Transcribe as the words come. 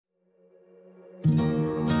This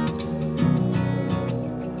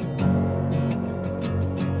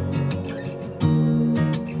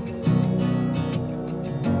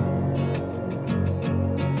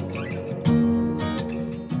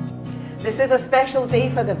is a special day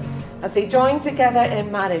for them as they join together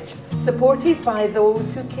in marriage, supported by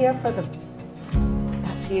those who care for them.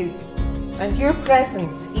 That's you. And your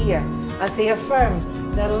presence here as they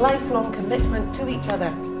affirm their lifelong commitment to each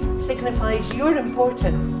other signifies your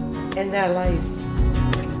importance in their lives.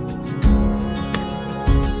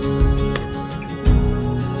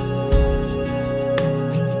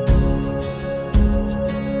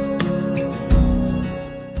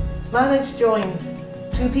 Marriage joins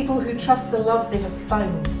two people who trust the love they have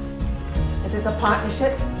found. It is a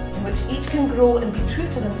partnership in which each can grow and be true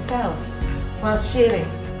to themselves while sharing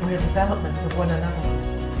in the development of one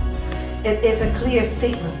another. It is a clear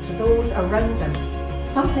statement to those around them,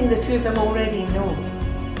 something the two of them already know.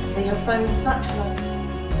 They have found such love,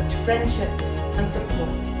 such friendship and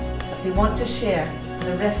support that they want to share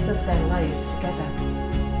the rest of their lives together.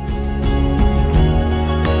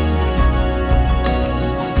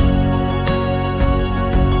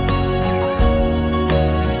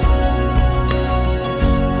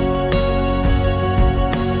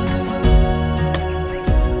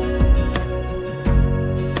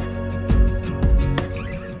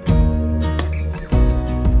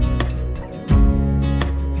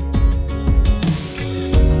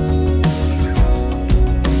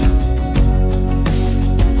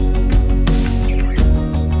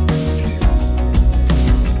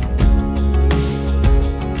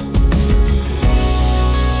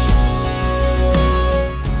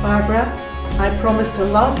 Barbara, I promise to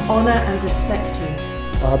love, honour and respect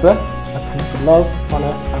you. Barbara, I promise to love, honour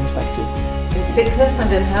and respect you. In sickness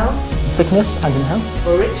and in health. In sickness and in health.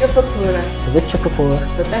 For richer, for poorer. For richer, for poorer.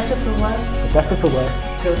 For better, for worse. For better, for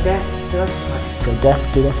worse. Till death do us part. Till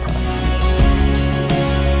death do us part.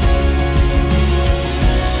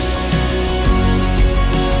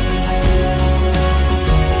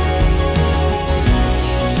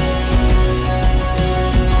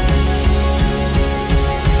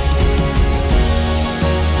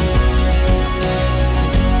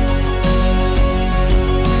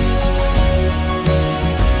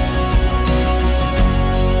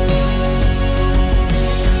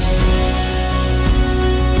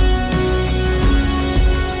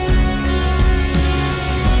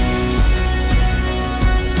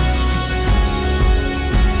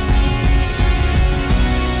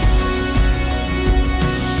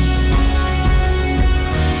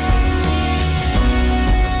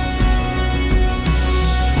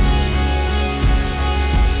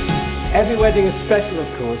 Every wedding is special, of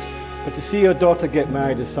course, but to see your daughter get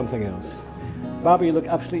married is something else. Barbara, you look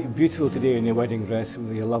absolutely beautiful today in your wedding dress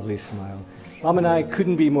with your lovely smile. Mum and I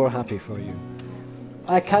couldn't be more happy for you.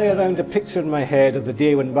 I carry around a picture in my head of the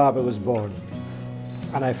day when Barbara was born,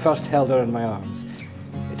 and I first held her in my arms.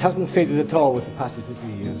 It hasn't faded at all with the passage of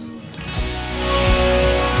the years.